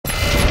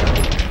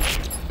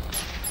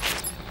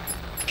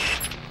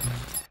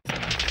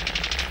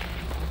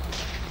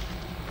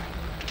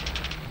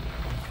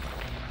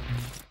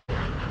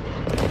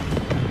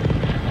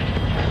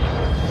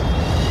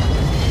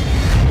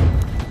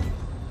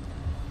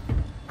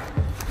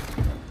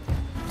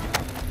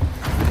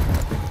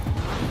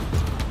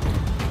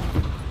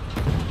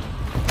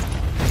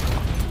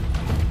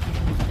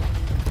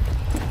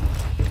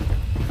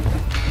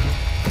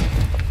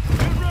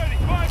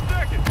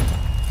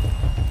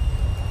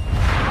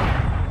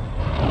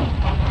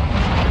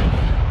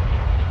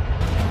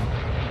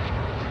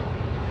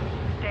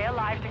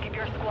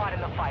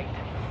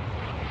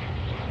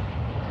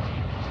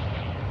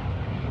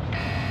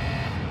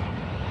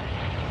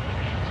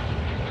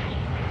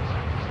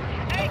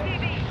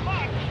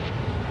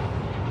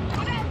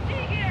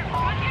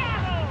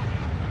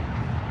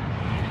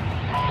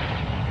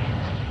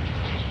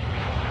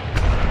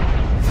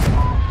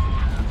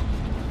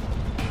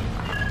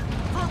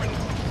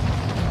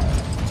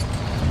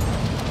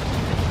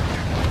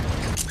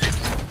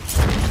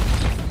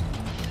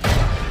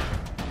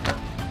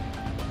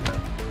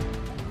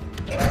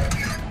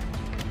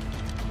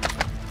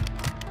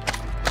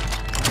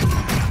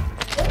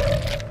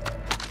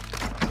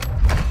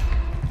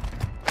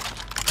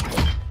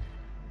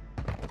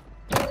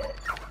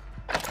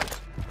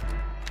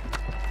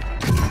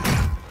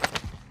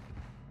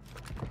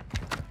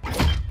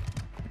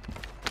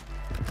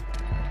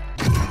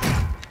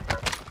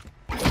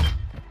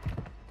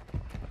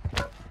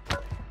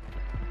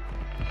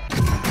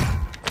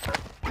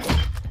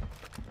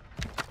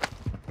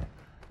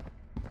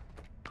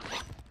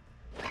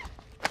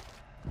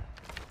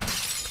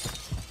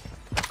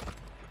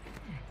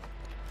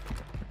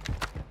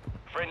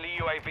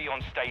UAV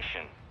on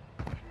station.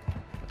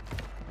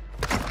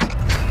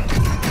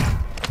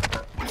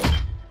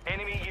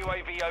 Enemy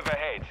UAV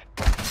overhead.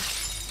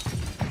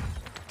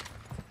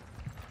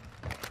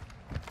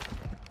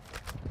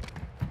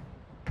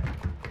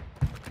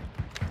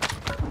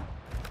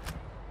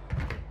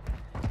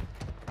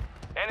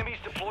 Enemies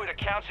deployed a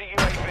counter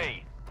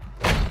UAV.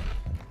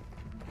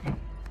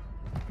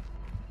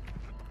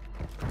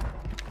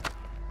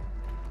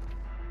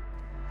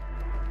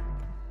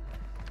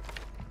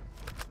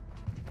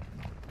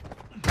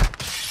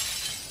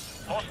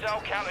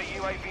 Hostile counter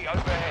UAV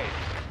overhead.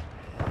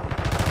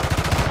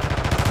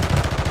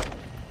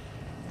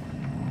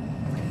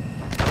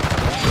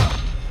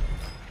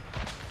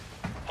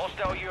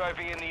 Hostile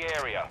UAV in the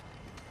area.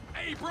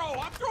 Hey, bro,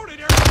 I'm throwing it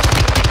there.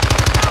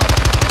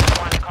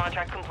 One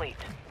contract complete.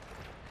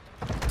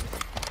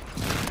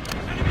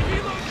 Enemy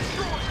helo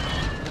destroyed.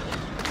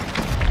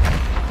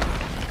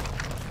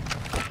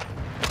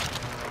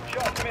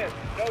 Shot missed.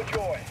 No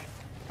joy.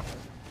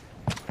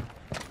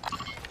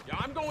 Yeah,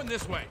 I'm going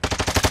this way.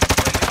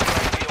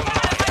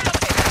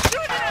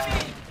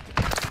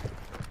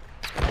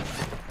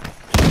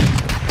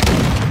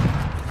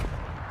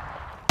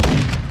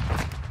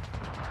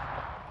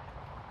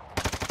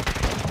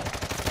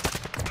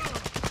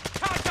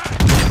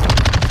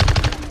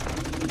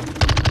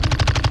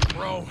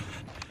 Bro,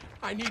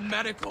 I need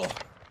medical.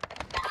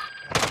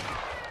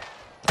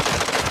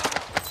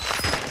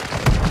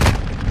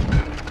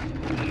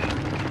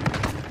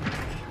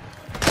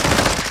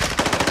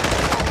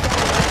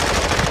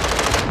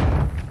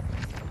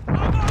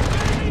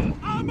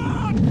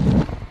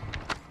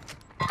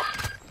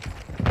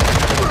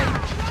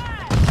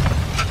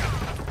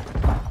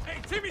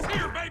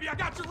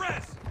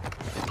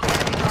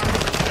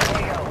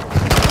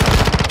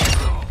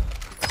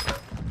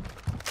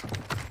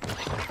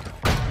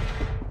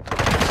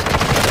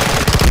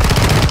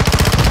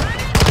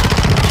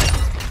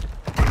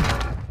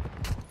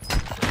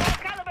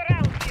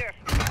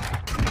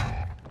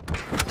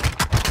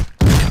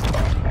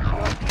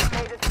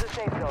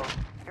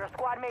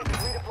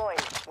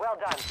 Well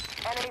done.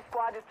 Enemy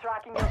squad is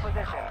tracking your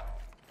position.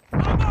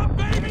 I'm up,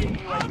 baby!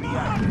 I'm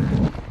up!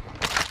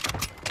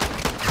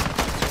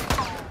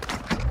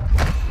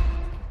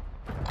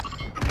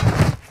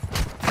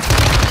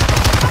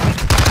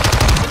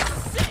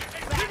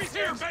 Hey, Timmy's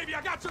here, baby!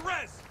 I got your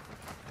res!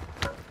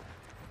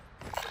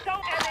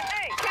 Don't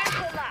MMA!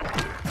 Cancel that!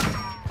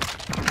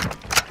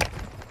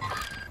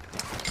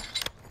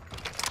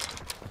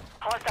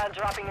 Hostiles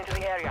dropping into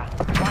the area.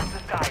 Watch the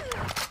skies.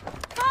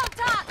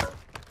 Contact!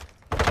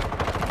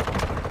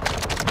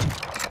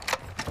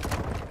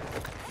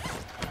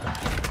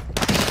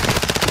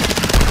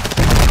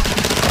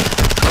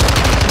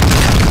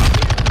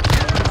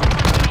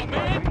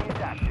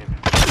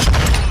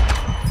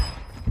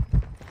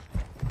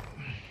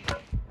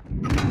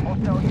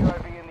 Hostile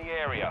UAV in the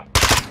area.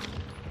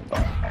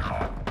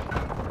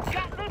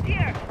 Got loot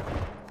here!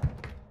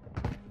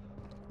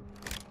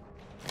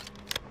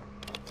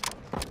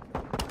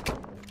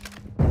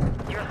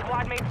 Your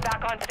squad mates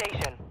back on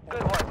station.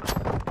 Good work.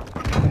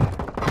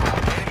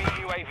 Enemy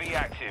UAV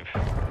active.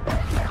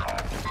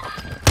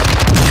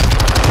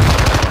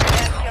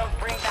 Advanced kills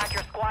bring back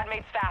your squad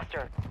mates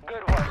faster.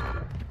 Good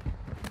work.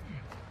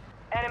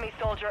 Enemy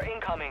soldier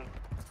incoming.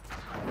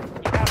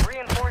 You have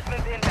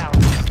reinforcements inbound.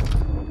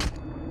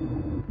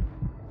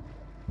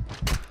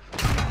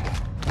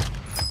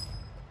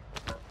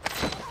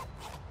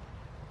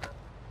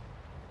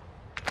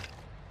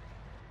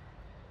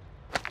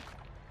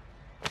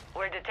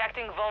 We're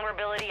detecting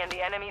vulnerability in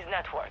the enemy's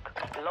network.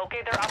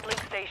 Locate their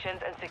uplink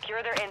stations and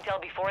secure their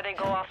intel before they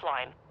go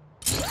offline.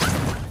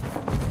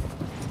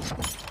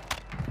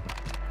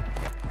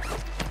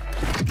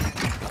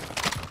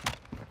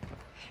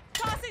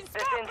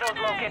 This intel's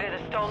located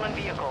a stolen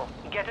vehicle.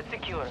 Get it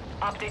secure.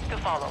 Updates to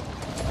follow.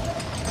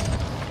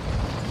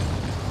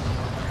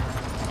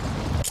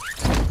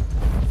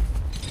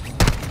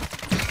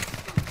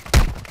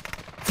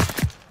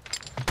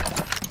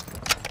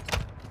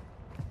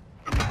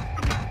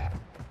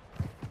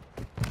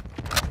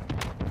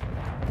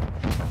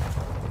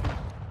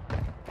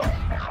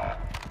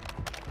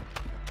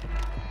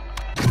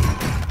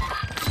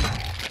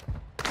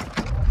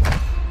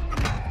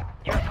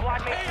 Your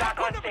squad mates Hey, I back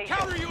put on up a station.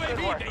 counter Good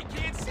UAV! work. They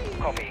can't see!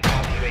 Copy.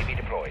 UAV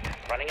deployed.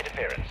 Running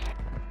interference.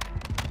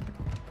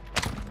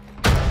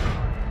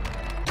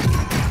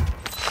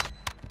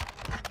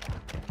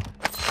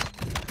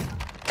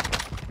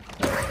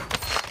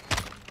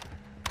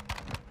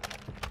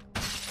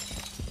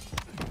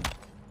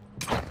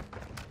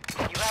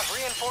 You have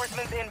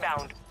reinforcements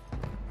inbound.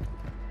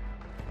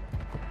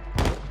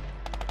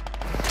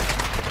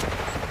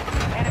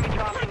 Enemy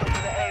dropping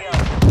into the AO.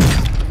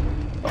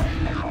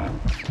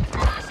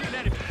 I see an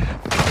enemy.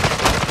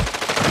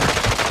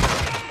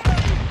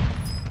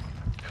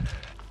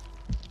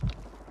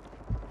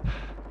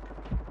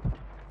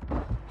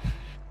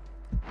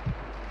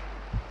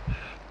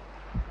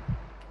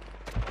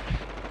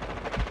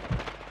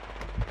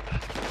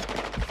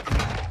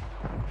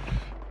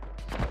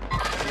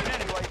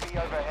 UAV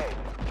overhead.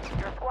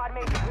 Your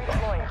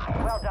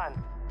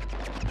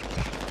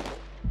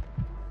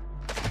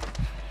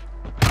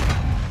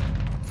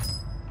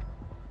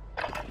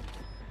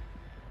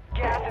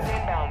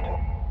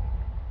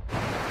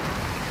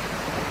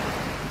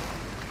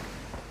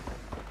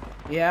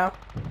Yeah.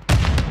 Cause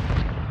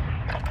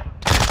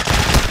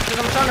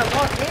I'm trying to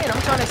lock in.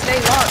 I'm trying to stay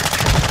locked.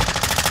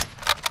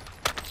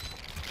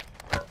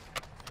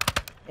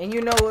 And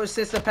you know,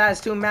 since the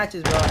past 2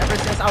 matches, bro. Ever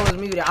since I was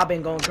muted, I've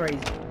been going crazy.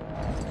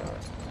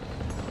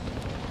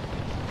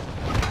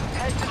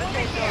 Head to the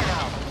safe zone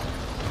now.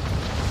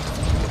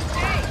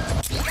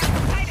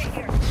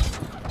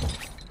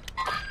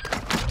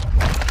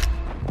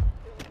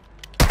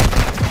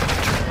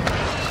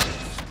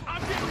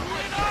 I'm getting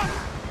lit up!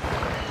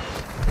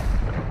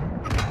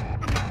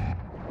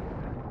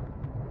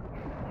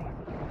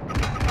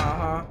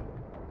 Uh-huh.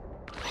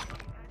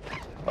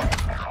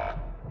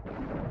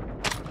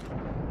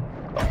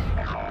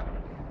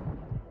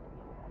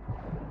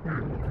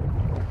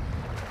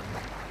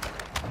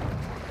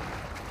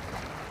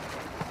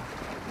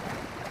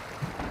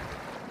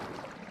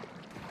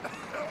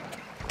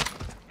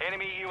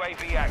 Enemy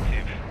UAV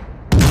active.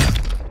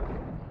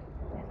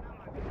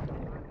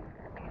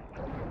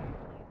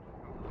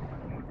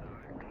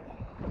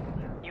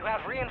 You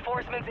have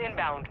reinforcements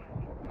inbound.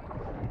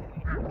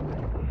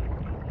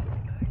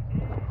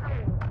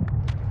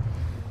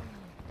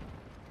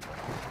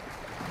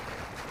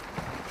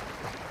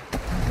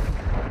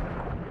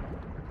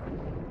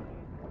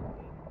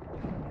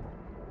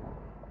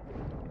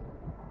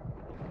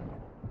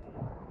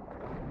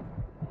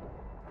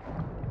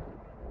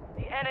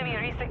 The enemy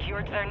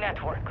resecured their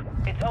network.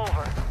 It's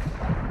over.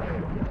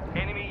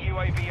 Enemy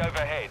UAV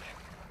overhead.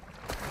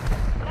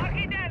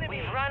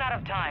 We've run out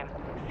of time.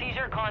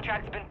 Seizure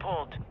contract's been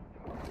pulled.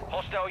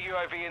 Hostile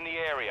UAV in the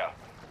area.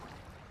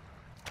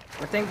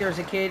 I think there's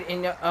a kid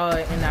in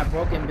that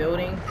broken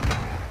building.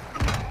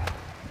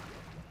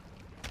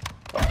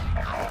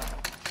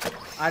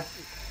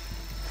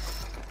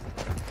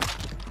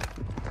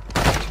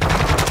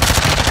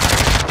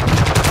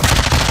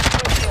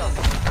 Good kill.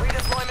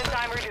 Redeployment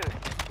time reduced.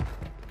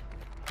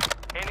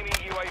 Enemy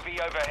UAV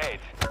overhead.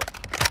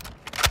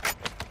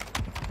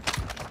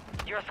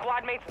 Your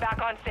squad mate's back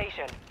on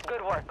station.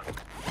 Good work.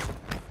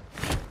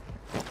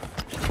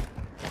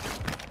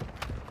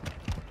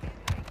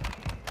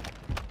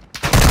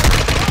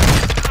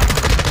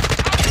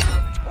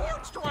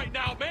 Torched right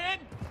now, man!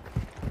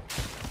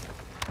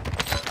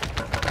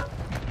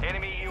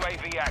 Enemy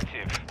UAV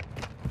active.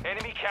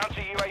 Enemy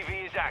counter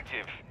UAV is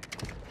active.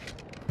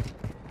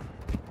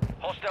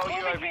 Hostile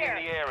UAV in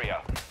the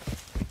area.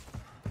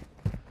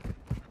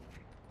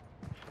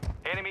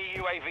 Enemy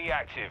UAV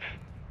active.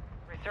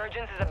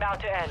 Resurgence is about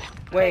to end.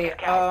 Make Wait, it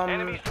count.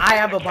 I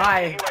have a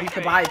buy. You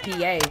can buy a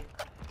PA.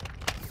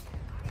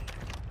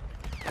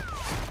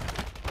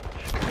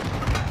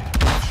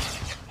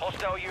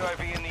 Hostile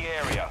UAV in the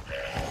area.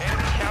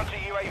 Enemy counter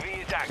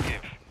UAV is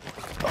active.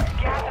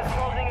 Gas is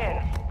closing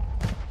in.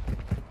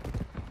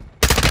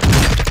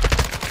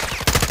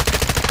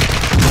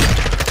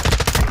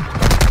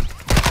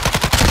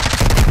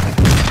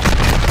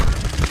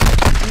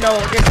 No,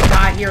 there's a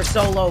guy here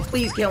solo.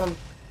 Please kill him.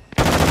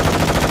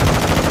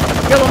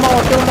 Kill them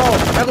all, kill them all.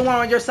 Everyone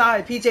on your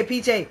side.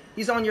 PJ,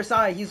 he's on your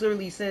side. He's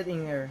literally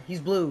sitting there. He's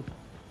blue.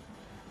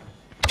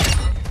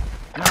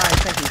 Nice,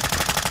 thank you.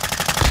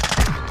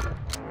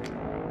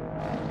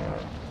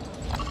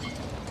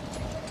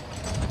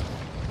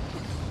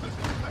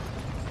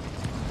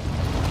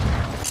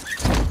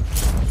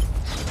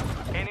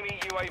 Enemy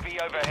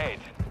UAV overhead.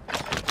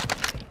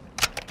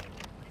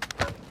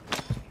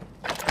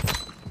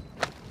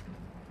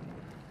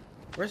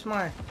 Where's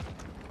my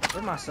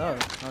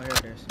sub? Oh, here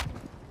it is.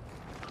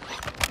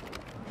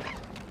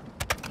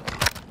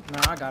 No,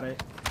 I got it.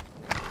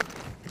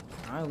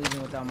 I ain't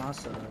leaving without my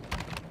sub.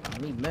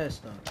 Me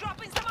messed up.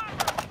 Dropping some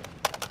armor.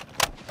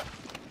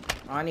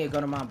 Oh, I need to go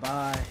to my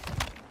buy.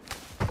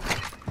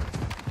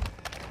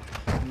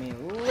 I mean, a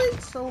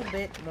little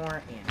bit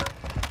more in.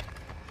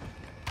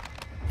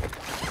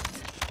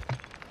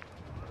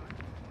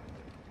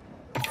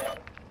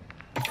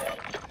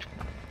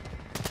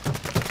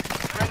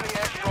 Friendly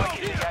airstrike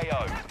in the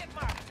AO.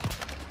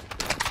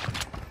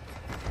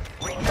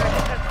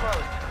 Resurgence is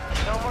closed.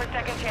 No more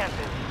second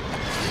chances.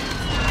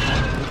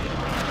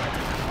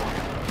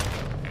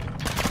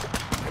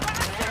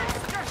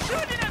 You're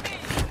shooting at me.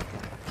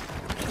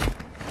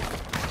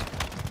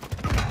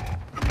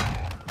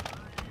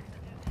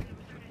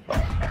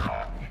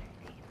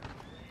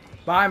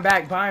 Buy him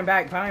back,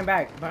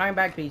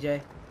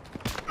 PJ.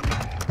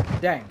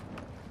 Dang.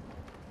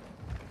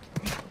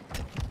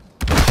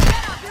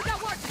 Get up. You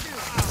got work to do.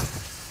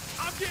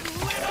 I'm getting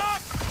lit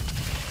up!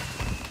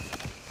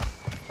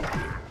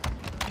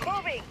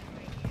 Moving.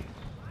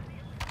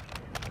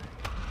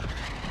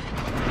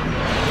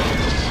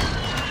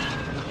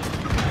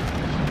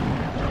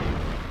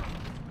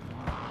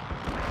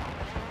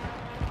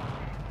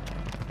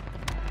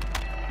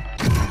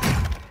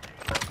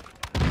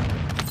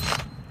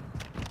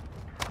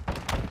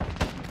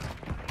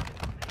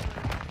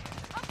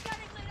 I'm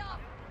getting lit up.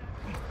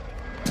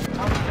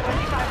 Only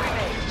 25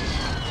 remain.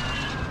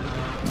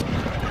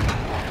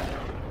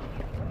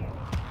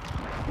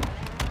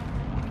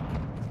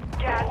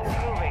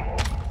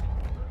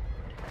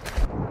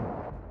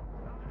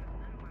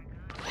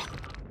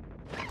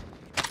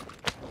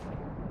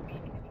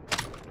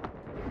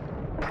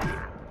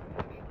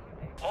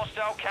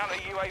 Hostile counter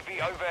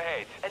UAV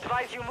overhead.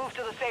 Advise you move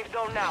to the safe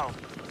zone now.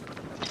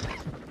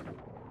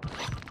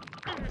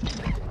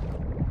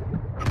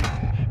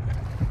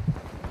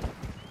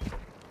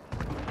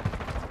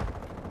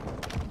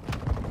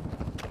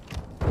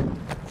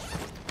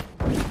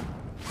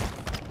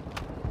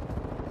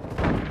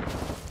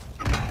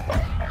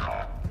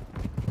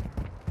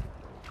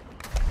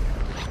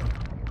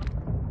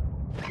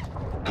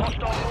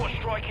 Hostile mortar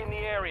strike in the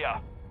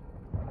area.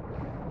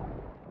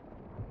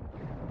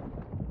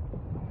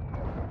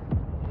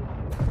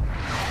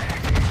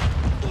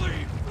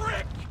 Holy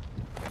frick!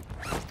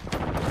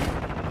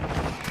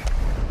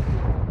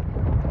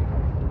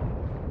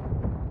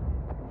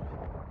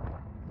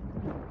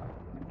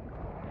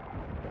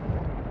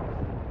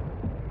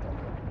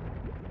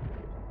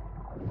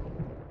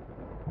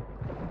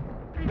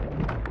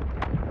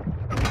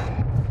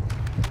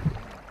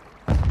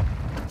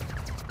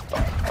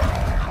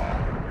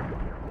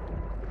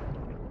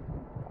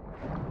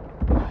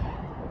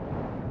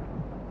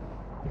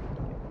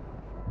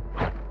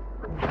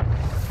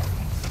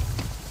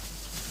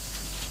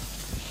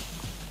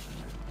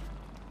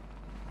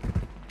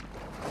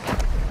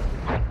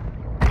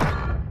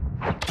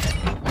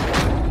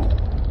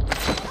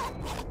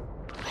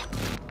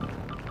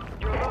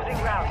 You're losing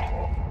ground.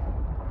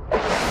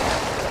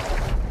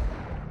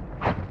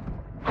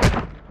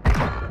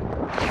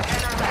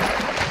 And our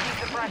left. Keep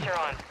the pressure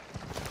on.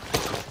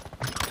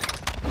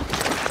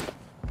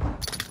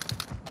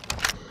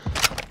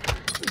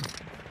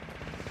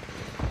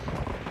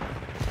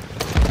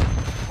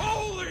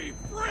 Holy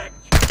frick!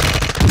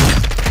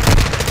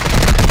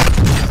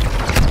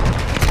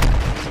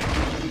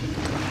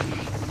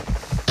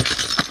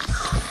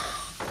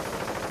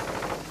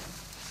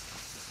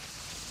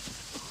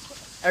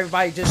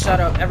 Everybody just shut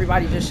up.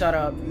 Everybody just shut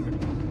up.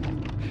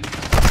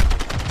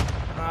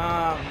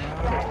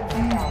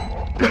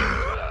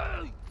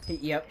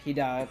 Yep, he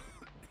died.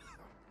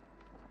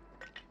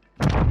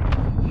 You've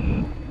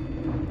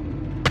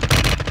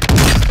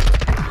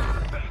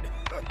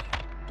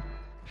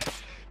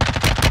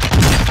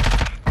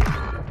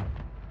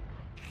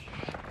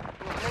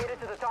made it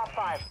to the top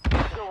 5.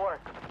 Good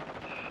work.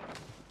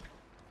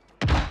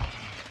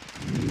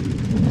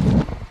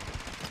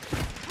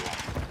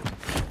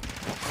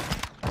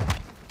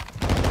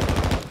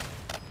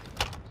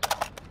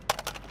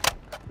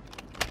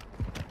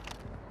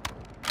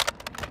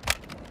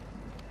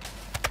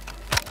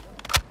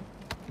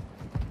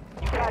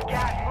 You got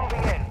gas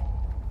moving in.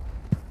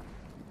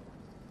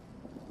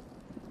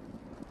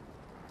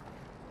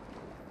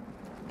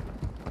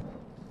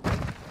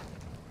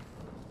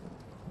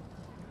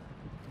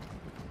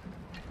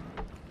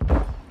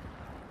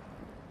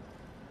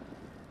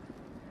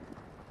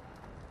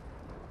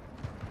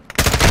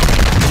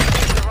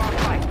 The wrong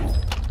fight.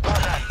 Well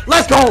done.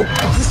 Let's go!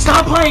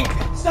 Stop playing!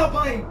 Stop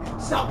playing!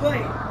 Stop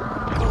playing!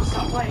 Oh,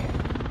 stop playing!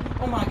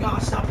 Oh my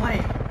god, stop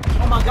playing!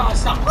 Oh my god,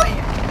 stop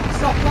playing!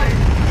 Stop playing!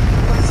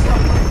 Stop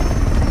playing!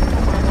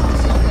 Oh my god,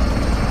 stop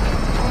playing!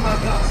 Oh my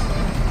god!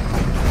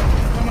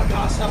 Oh my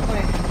god, stop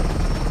playing!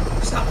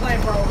 Stop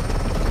playing, bro!